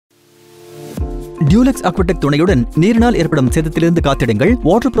Dulux Aquatech துணையுடன் நீரினால் ஏற்படும் சேதத்திலிருந்து காத்திடுங்கள்.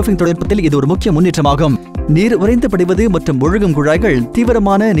 வாட்டர் ப்ரூஃபிங் தொழில்நுட்பத்தில் இது ஒரு முக்கிய முன்னேற்றமாகும். நீர் உறைந்து படிவது மற்றும் ஒழுகும் குழாய்கள்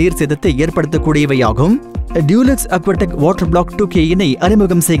தீவிரமான நீர் சேதத்தை ஏற்படுத்தக்கூடியவையாகும். Dulux Aquatech Waterblock 2K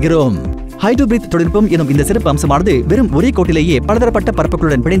அறிமுகம் செய்கிறோம். ஹைட்ரோபிரீத் தொழில்நுட்பம் எனும் இந்த சிறப்பு அம்சமானது வெறும் ஒரே கோட்டிலேயே பலதரப்பட்ட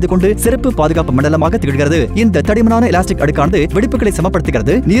பரப்புகளுடன் பிணைந்து கொண்டு சிறப்பு பாதுகாப்பு மண்டலமாக திகழ்கிறது. இந்த தடிமனான எலாஸ்டிக் அடுக்கானது வெடிப்புகளை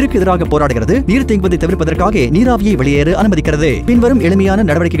சமப்படுத்துகிறது, நீருக்கு எதிராக போராடுகிறது, நீர் தேங்குவதை தவிர்ப்பதற்காக நீராவியை வெளியேற அனுமதிக்கிறது. பின்வரும் எளிமையான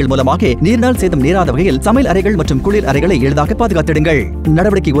நடவடிக்கைகள் மூலமாக நீரினால் சேதம் நேராத வகையில் சமையல் அறைகள் மற்றும் குளிர் அறைகளை எளிதாக பாதுகாத்திடுங்கள்.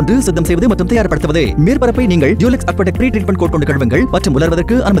 நடவடிக்கை 1, சுத்தம் செய்வது மற்றும் தயார்படுத்துவது. மேற்பரப்பை நீங்கள் Dulux Aquatech pre treatment code கொண்டு கழுவுங்கள் மற்றும்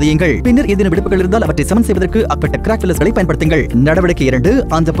உலர்வதற்கு அனுமதியுங்கள். பின்னர் ஏதேனும் வெடிப்புகள் இருந்தால் அவற்றை சமன் செய்வதற்கு Aquatech கிராக் ஃபில்லர்ஸ்களை பயன்படுத்துங்கள். நடவடிக்கை 2,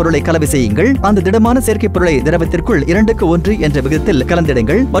 அந்த பொருளை கலவை செய்யுங்கள். அந்த திடமான செயற்கை பொருளை திரவத்திற்குள் 2:1 என்ற விகிதத்தில்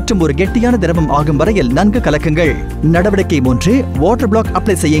கலந்திடுங்கள் மற்றும் ஒரு கெட்டியான திரவம் ஆகும் வரையில் நன்கு கலக்குங்கள். நடவடிக்கை 3, வாட்டர் பிளாக்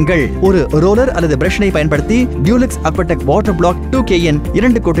அப்ளை செய்யுங்கள். ஒரு ரோலர் அல்லது பிரஷனை பயன்படுத்தி Dulux Aquatech Waterblock 2K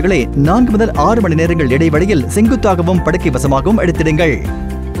 2 கோட்டுகளை 4 முதல் 6 மணி நேரங்கள் இடைவெளியில் செங்குத்தாகவும் படுக்கை வசமாகவும் எடுத்திடுங்கள்.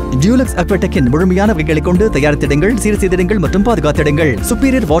 Dulux Aquatech முழுமையான வகைகளை கொண்டு தயாரித்திடுங்கள், சீர் செய்திடுங்கள் மற்றும் பாதுகாத்திடுங்கள்.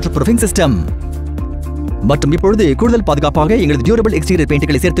 Superior water proofing system. மற்றும் இப்பொழுது கூடுதல் பாதுகாப்பாக எங்களது டியூரபிள் எக்ஸ்டீரியர்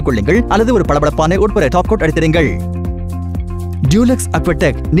பெயிண்ட்களை சேர்த்துக் கொள்ளுங்கள் அல்லது ஒரு பளபளப்பான உட்புற டாப் கோட் அடித்திடுங்கள். Dulux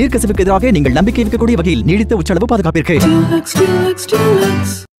Aquatech நீர்க்கசிவுக்கு எதிராக நீங்கள் நம்பிக்கை வைக்கக்கூடிய வகையில் நீடித்த உச்சளவு பாதுகாப்பிற்கு.